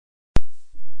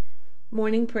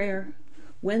Morning Prayer,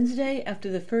 Wednesday after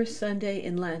the first Sunday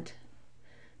in Lent.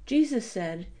 Jesus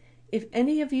said, "If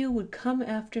any of you would come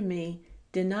after me,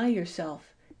 deny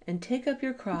yourself, and take up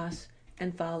your cross,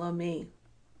 and follow me."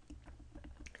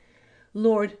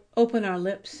 Lord, open our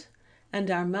lips, and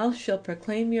our mouth shall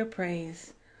proclaim your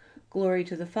praise. Glory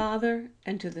to the Father,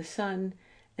 and to the Son,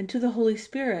 and to the Holy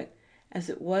Spirit, as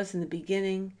it was in the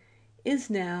beginning, is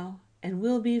now, and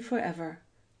will be forever.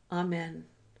 Amen.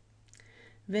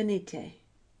 Venite.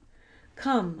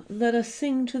 Come, let us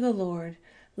sing to the Lord.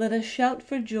 Let us shout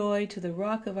for joy to the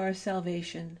rock of our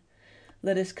salvation.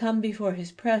 Let us come before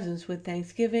his presence with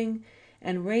thanksgiving,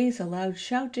 and raise a loud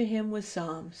shout to him with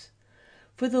psalms.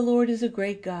 For the Lord is a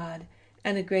great God,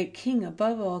 and a great King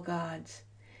above all gods.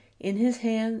 In his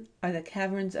hand are the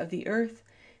caverns of the earth,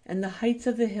 and the heights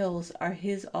of the hills are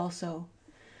his also.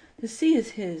 The sea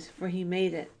is his, for he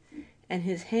made it, and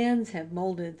his hands have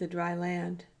molded the dry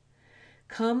land.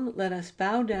 Come, let us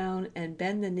bow down and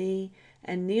bend the knee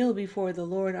and kneel before the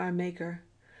Lord our Maker.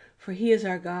 For he is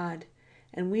our God,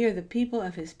 and we are the people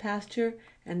of his pasture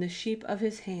and the sheep of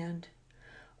his hand.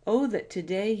 Oh, that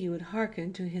today you would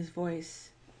hearken to his voice.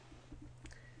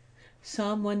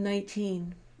 Psalm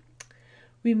 119.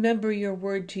 Remember your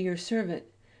word to your servant,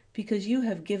 because you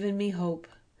have given me hope.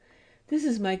 This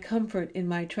is my comfort in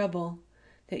my trouble,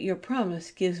 that your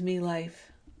promise gives me life.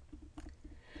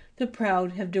 The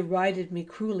proud have derided me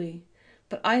cruelly,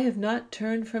 but I have not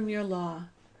turned from your law.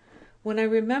 When I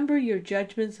remember your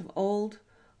judgments of old,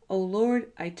 O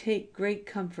Lord, I take great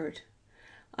comfort.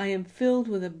 I am filled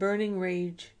with a burning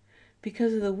rage,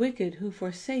 because of the wicked who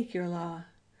forsake your law.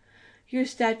 Your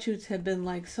statutes have been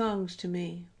like songs to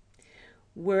me,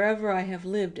 wherever I have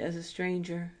lived as a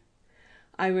stranger.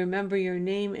 I remember your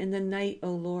name in the night,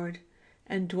 O Lord,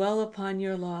 and dwell upon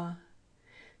your law.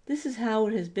 This is how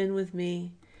it has been with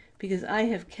me, because I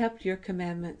have kept your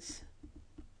commandments.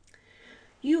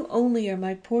 You only are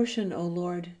my portion, O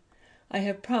Lord. I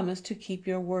have promised to keep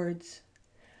your words.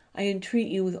 I entreat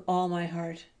you with all my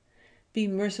heart. Be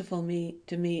merciful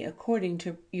to me according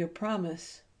to your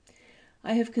promise.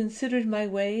 I have considered my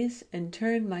ways and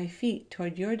turned my feet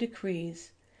toward your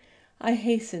decrees. I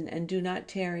hasten and do not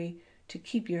tarry to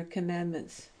keep your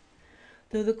commandments.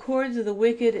 Though the cords of the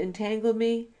wicked entangle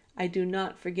me, I do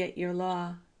not forget your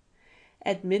law.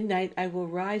 At midnight I will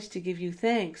rise to give you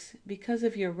thanks because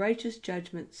of your righteous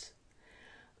judgments.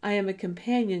 I am a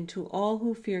companion to all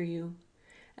who fear you,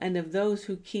 and of those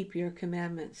who keep your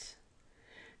commandments.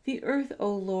 The earth,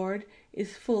 O Lord,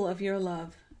 is full of your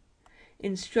love.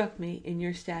 Instruct me in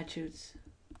your statutes.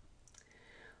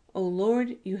 O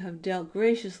Lord, you have dealt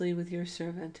graciously with your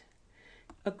servant,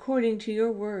 according to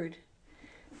your word.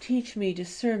 Teach me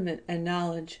discernment and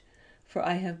knowledge, for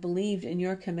I have believed in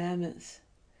your commandments.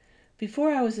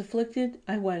 Before I was afflicted,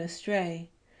 I went astray,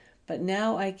 but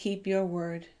now I keep your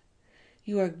word.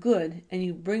 You are good, and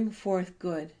you bring forth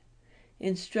good.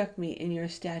 Instruct me in your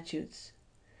statutes.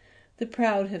 The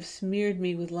proud have smeared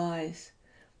me with lies,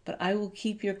 but I will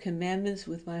keep your commandments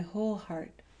with my whole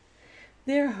heart.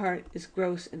 Their heart is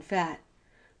gross and fat,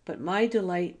 but my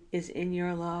delight is in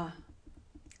your law.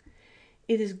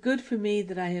 It is good for me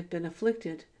that I have been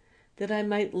afflicted, that I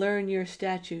might learn your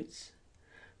statutes.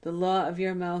 The law of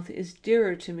your mouth is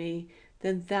dearer to me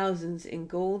than thousands in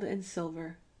gold and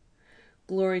silver.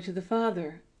 Glory to the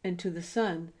Father, and to the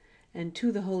Son, and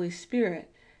to the Holy Spirit,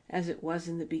 as it was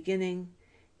in the beginning,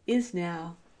 is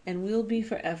now, and will be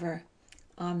forever.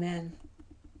 Amen.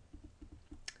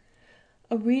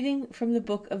 A reading from the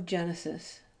book of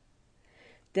Genesis.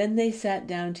 Then they sat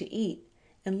down to eat,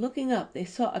 and looking up they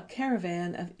saw a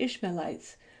caravan of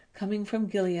Ishmaelites coming from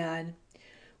Gilead,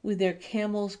 with their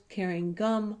camels carrying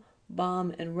gum,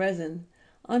 balm, and resin,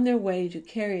 on their way to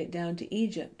carry it down to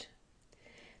Egypt.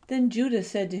 Then Judah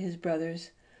said to his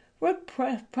brothers, "What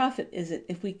profit is it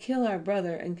if we kill our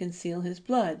brother and conceal his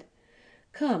blood?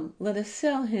 Come, let us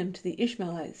sell him to the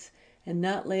Ishmaelites, and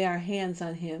not lay our hands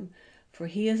on him, for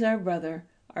he is our brother,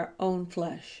 our own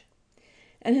flesh."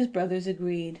 And his brothers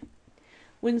agreed.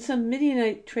 When some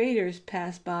Midianite traders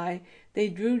passed by, they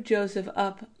drew Joseph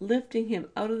up, lifting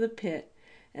him out of the pit,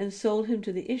 and sold him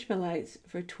to the Ishmaelites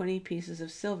for 20 pieces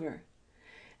of silver.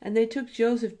 And they took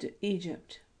Joseph to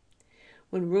Egypt.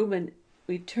 When Reuben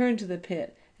returned to the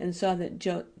pit and saw that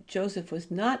Joseph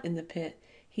was not in the pit,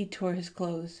 he tore his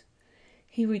clothes.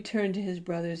 He returned to his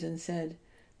brothers and said,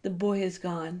 "The boy is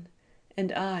gone,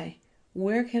 and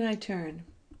where can I turn?"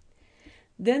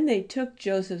 Then they took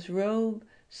Joseph's robe,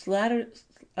 slaughtered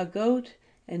a goat,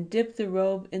 and dipped the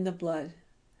robe in the blood.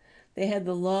 They had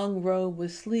the long robe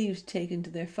with sleeves taken to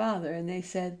their father, and they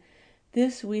said,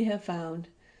 "This we have found.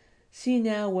 See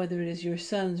now whether it is your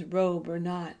son's robe or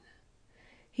not."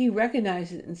 He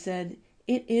recognized it and said,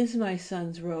 "It is my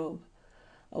son's robe.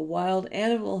 A wild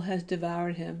animal has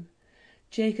devoured him.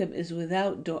 Jacob is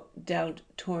without doubt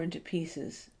torn to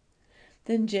pieces."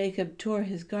 Then Jacob tore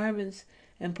his garments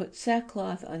and put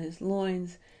sackcloth on his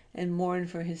loins and mourned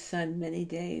for his son many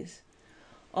days.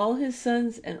 All his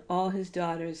sons and all his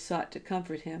daughters sought to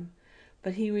comfort him,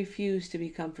 but he refused to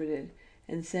be comforted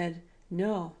and said,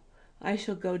 "No, I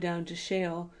shall go down to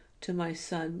Sheol to my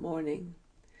son mourning."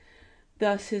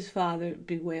 Thus his father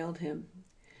bewailed him.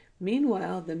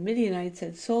 Meanwhile, the Midianites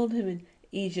had sold him in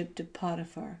Egypt to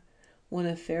Potiphar, one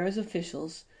of Pharaoh's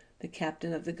officials, the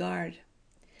captain of the guard.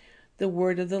 The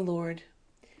word of the Lord.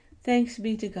 Thanks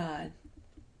be to God.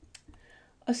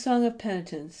 A song of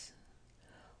penitence.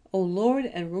 O Lord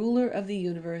and ruler of the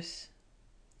universe,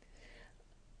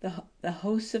 the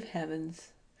hosts of heavens,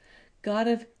 God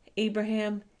of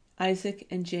Abraham, Isaac,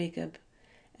 and Jacob,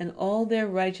 and all their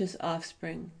righteous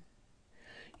offspring.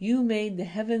 You made the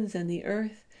heavens and the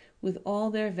earth with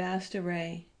all their vast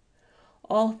array.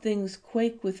 All things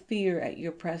quake with fear at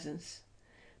your presence.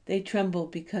 They tremble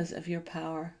because of your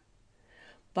power.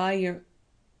 But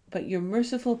your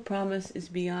merciful promise is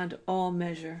beyond all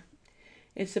measure.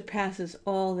 It surpasses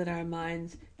all that our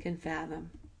minds can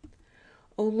fathom.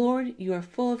 O Lord, you are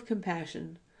full of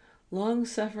compassion,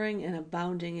 long-suffering and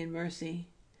abounding in mercy.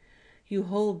 You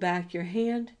hold back your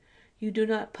hand. You do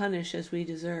not punish as we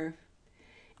deserve.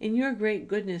 In your great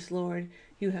goodness, Lord,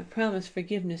 you have promised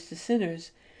forgiveness to sinners,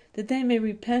 that they may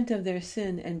repent of their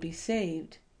sin and be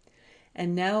saved.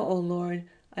 And now, O Lord,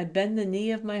 I bend the knee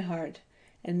of my heart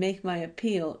and make my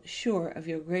appeal sure of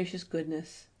your gracious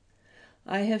goodness.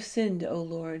 I have sinned, O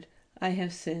Lord, I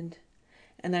have sinned,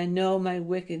 and I know my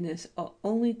wickedness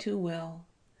only too well.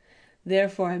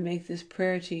 Therefore I make this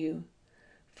prayer to you.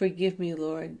 Forgive me,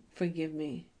 Lord, forgive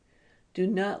me. Do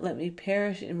not let me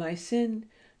perish in my sin,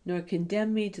 nor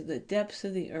condemn me to the depths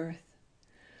of the earth.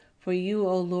 For you,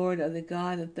 O Lord, are the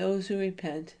God of those who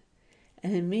repent,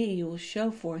 and in me you will show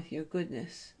forth your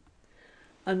goodness.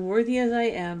 Unworthy as I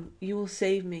am, you will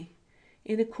save me,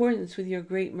 in accordance with your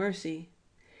great mercy,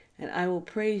 and I will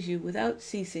praise you without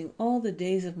ceasing all the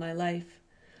days of my life,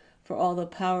 for all the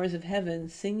powers of heaven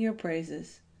sing your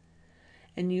praises.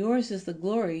 And yours is the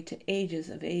glory to ages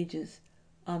of ages.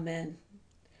 Amen.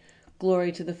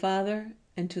 Glory to the Father,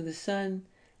 and to the Son,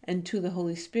 and to the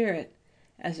Holy Spirit,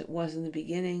 as it was in the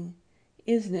beginning,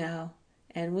 is now,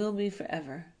 and will be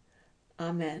forever.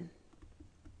 Amen.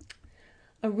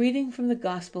 A reading from the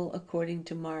Gospel according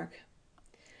to Mark.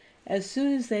 As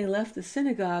soon as they left the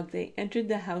synagogue, they entered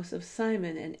the house of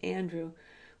Simon and Andrew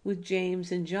with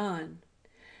James and John.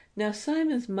 Now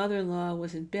Simon's mother-in-law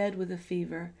was in bed with a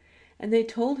fever, and they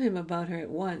told him about her at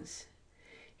once.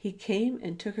 He came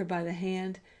and took her by the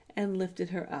hand and lifted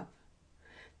her up.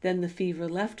 Then the fever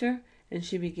left her, and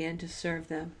she began to serve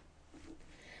them.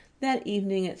 That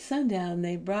evening at sundown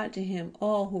they brought to him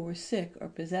all who were sick or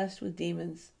possessed with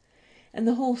demons, and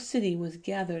the whole city was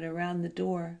gathered around the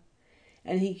door.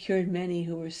 And he cured many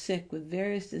who were sick with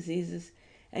various diseases,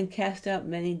 and cast out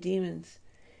many demons.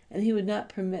 And he would not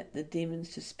permit the demons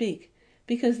to speak,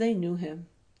 because they knew him.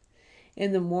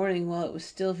 In the morning, while it was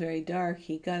still very dark,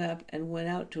 he got up and went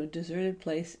out to a deserted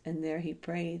place, and there he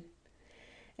prayed.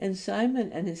 And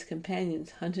Simon and his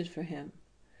companions hunted for him.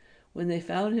 When they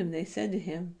found him, they said to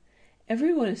him,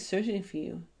 "Everyone is searching for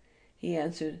you." He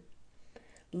answered,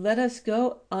 "Let us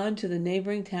go on to the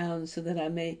neighboring towns, so that I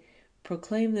may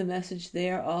proclaim the message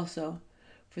there also,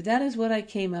 for that is what I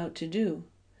came out to do."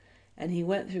 And he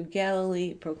went through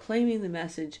Galilee, proclaiming the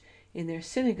message in their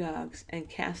synagogues and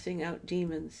casting out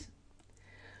demons.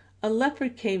 A leper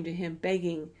came to him,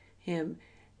 begging him,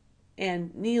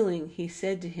 and kneeling, he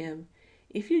said to him,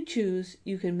 "If you choose,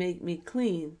 you can make me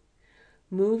clean."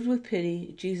 Moved with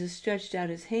pity, Jesus stretched out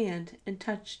his hand and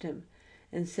touched him,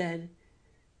 and said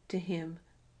to him,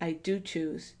 "I do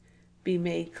choose. Be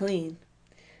made clean."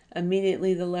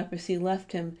 Immediately the leprosy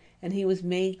left him, and he was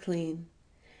made clean.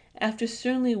 After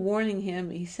sternly warning him,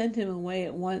 he sent him away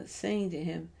at once, saying to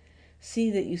him, "See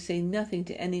that you say nothing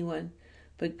to anyone,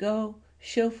 but go,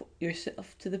 show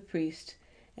yourself to the priest,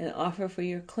 and offer for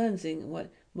your cleansing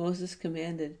what Moses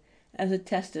commanded, as a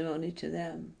testimony to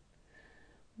them."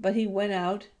 But he went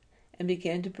out and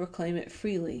began to proclaim it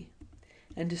freely,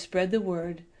 and to spread the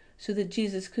word, so that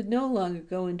Jesus could no longer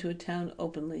go into a town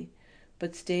openly,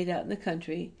 but stayed out in the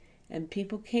country, and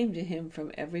people came to him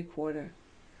from every quarter.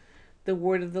 The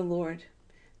word of the Lord.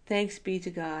 Thanks be to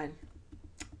God.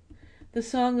 The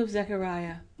Song of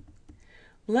Zechariah.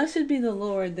 Blessed be the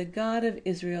Lord, the God of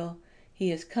Israel. He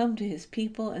has come to his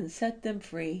people and set them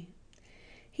free.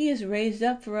 He has raised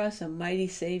up for us a mighty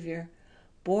Savior,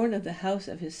 born of the house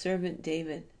of his servant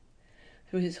David.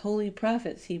 Through his holy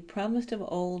prophets he promised of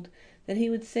old that he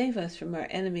would save us from our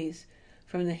enemies,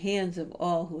 from the hands of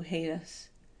all who hate us.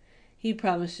 He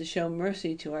promised to show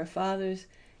mercy to our fathers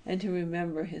and to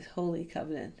remember his holy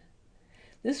covenant.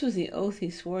 This was the oath he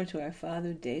swore to our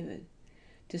father David,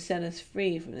 to set us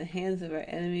free from the hands of our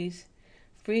enemies,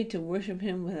 free to worship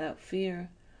him without fear,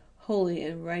 holy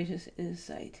and righteous in his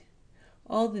sight,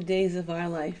 all the days of our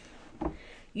life.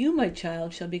 You, my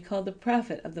child, shall be called the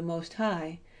prophet of the Most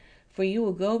High, for you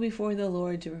will go before the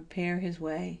Lord to prepare his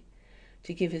way,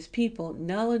 to give his people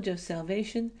knowledge of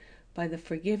salvation by the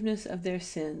forgiveness of their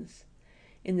sins.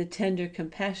 In the tender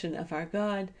compassion of our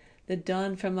God, the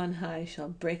dawn from on high shall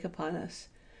break upon us,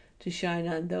 to shine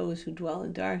on those who dwell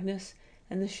in darkness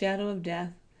and the shadow of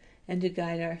death, and to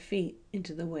guide our feet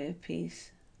into the way of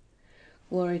peace.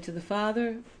 Glory to the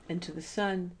Father, and to the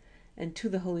Son, and to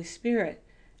the Holy Spirit,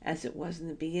 as it was in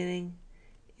the beginning,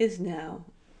 is now,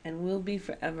 and will be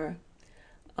forever.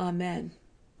 Amen.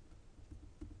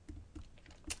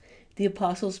 The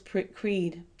Apostles'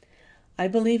 Creed. I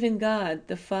believe in God,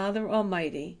 the Father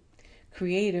Almighty,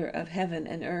 creator of heaven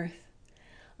and earth.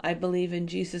 I believe in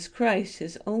Jesus Christ,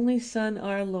 his only Son,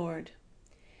 our Lord.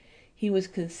 He was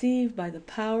conceived by the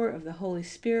power of the Holy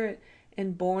Spirit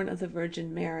and born of the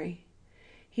Virgin Mary.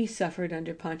 He suffered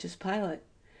under Pontius Pilate,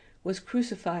 was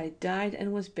crucified, died,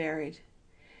 and was buried.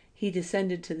 He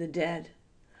descended to the dead.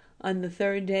 On the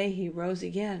third day he rose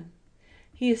again.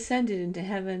 He ascended into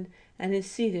heaven and is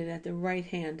seated at the right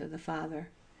hand of the Father.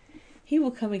 He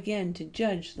will come again to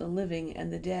judge the living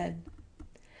and the dead.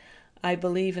 I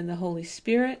believe in the Holy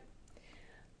Spirit,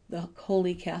 the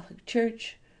Holy Catholic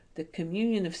Church, the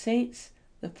communion of saints,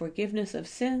 the forgiveness of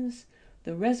sins,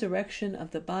 the resurrection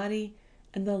of the body,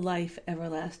 and the life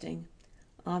everlasting.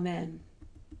 Amen.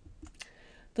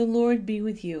 The Lord be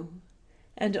with you,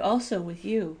 and also with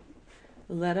you.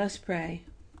 Let us pray.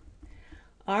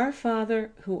 Our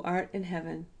Father, who art in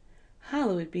heaven,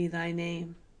 hallowed be thy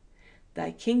name.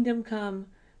 Thy kingdom come,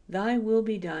 thy will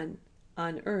be done,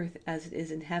 on earth as it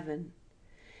is in heaven.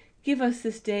 Give us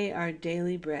this day our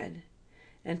daily bread,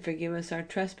 and forgive us our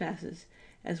trespasses,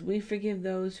 as we forgive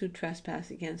those who trespass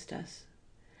against us.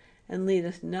 And lead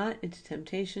us not into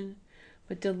temptation,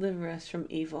 but deliver us from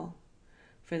evil.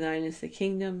 For thine is the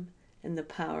kingdom, and the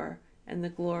power, and the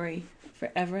glory,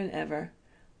 forever and ever.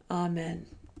 Amen.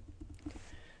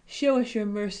 Show us your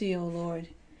mercy, O Lord,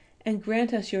 and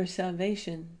grant us your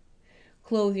salvation.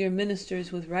 Clothe your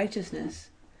ministers with righteousness.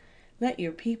 Let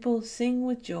your people sing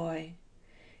with joy.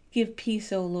 Give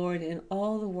peace, O Lord, in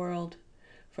all the world,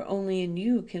 for only in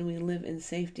you can we live in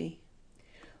safety.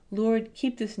 Lord,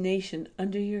 keep this nation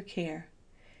under your care,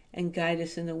 and guide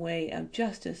us in the way of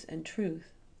justice and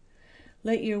truth.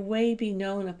 Let your way be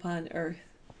known upon earth,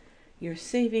 your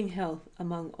saving health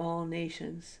among all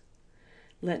nations.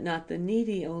 Let not the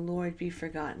needy, O Lord, be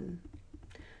forgotten,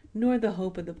 nor the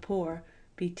hope of the poor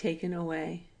be taken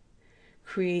away.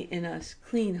 Create in us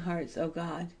clean hearts, O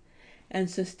God, and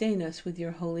sustain us with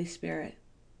your Holy Spirit.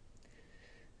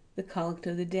 The Collect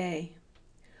of the Day.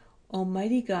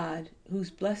 Almighty God,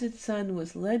 whose blessed Son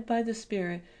was led by the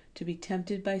Spirit to be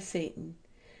tempted by Satan,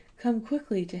 come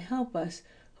quickly to help us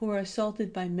who are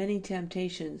assaulted by many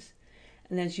temptations,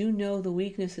 and as you know the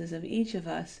weaknesses of each of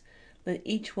us, let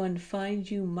each one find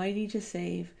you mighty to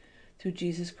save, through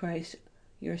Jesus Christ,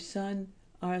 your Son,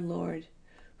 our Lord,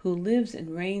 who lives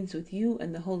and reigns with you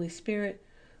and the Holy Spirit,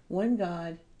 one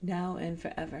God, now and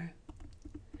forever.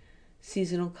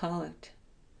 Seasonal Collect.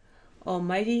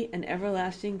 Almighty and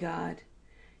everlasting God,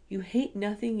 you hate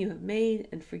nothing you have made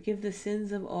and forgive the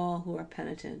sins of all who are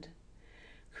penitent.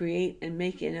 Create and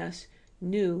make in us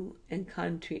new and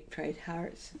contrite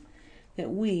hearts,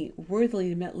 that we,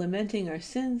 worthily lamenting our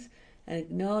sins and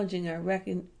acknowledging our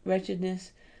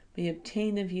wretchedness, may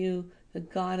obtain of you, the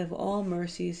God of all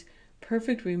mercies,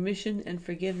 perfect remission and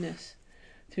forgiveness,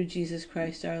 through Jesus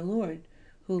Christ our Lord,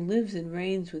 who lives and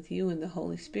reigns with you in the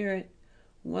Holy Spirit,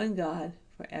 one God,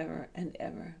 forever and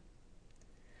ever.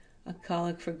 A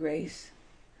Collect for Grace.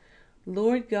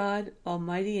 Lord God,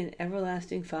 Almighty and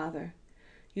everlasting Father,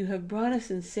 you have brought us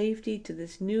in safety to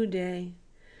this new day.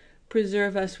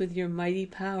 Preserve us with your mighty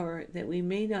power, that we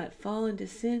may not fall into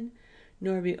sin,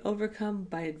 nor be overcome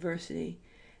by adversity,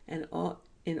 and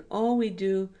in all we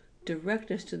do,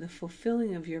 direct us to the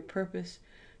fulfilling of your purpose,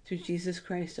 through Jesus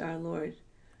Christ our Lord.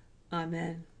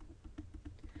 Amen.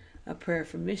 A prayer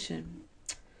for mission.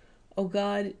 O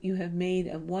God, you have made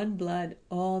of one blood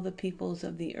all the peoples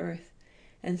of the earth,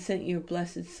 and sent your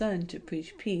blessed Son to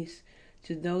preach peace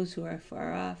to those who are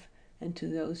far off and to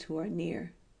those who are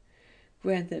near.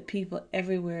 Grant that people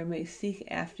everywhere may seek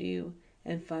after you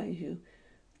and find you,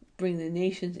 bring the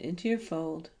nations into your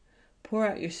fold, pour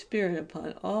out your Spirit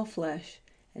upon all flesh,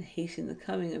 and hasten the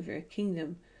coming of your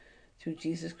kingdom through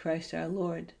Jesus Christ our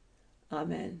Lord.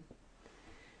 Amen.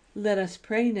 Let us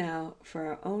pray now for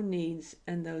our own needs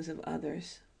and those of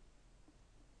others.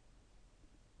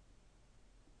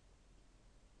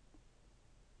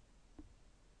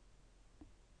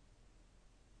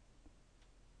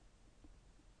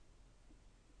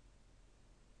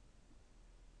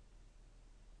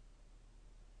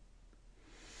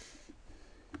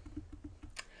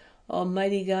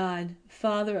 Almighty God,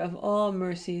 Father of all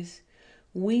mercies,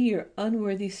 we, your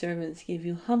unworthy servants, give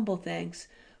you humble thanks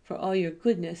for all your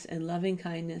goodness and loving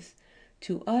kindness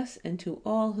to us and to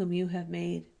all whom you have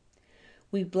made.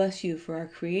 We bless you for our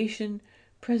creation,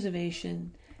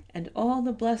 preservation, and all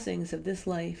the blessings of this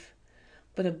life,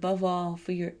 but above all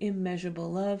for your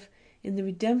immeasurable love in the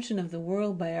redemption of the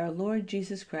world by our Lord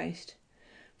Jesus Christ,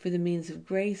 for the means of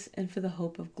grace and for the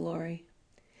hope of glory.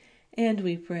 And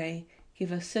we pray,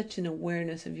 give us such an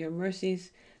awareness of your mercies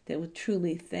that with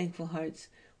truly thankful hearts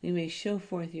we may show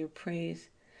forth your praise,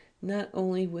 not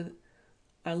only with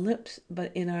our lips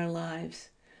but in our lives,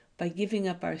 by giving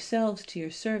up ourselves to your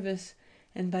service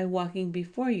and by walking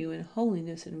before you in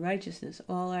holiness and righteousness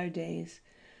all our days,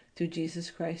 through Jesus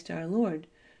Christ our Lord,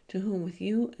 to whom with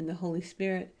you and the Holy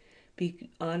Spirit be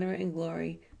honor and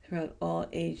glory throughout all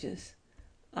ages.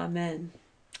 Amen.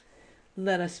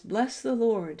 Let us bless the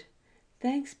Lord.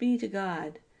 Thanks be to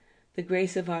God. The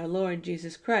grace of our Lord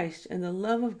Jesus Christ and the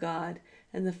love of God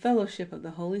and the fellowship of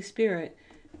the Holy Spirit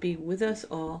be with us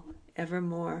all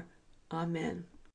evermore. Amen.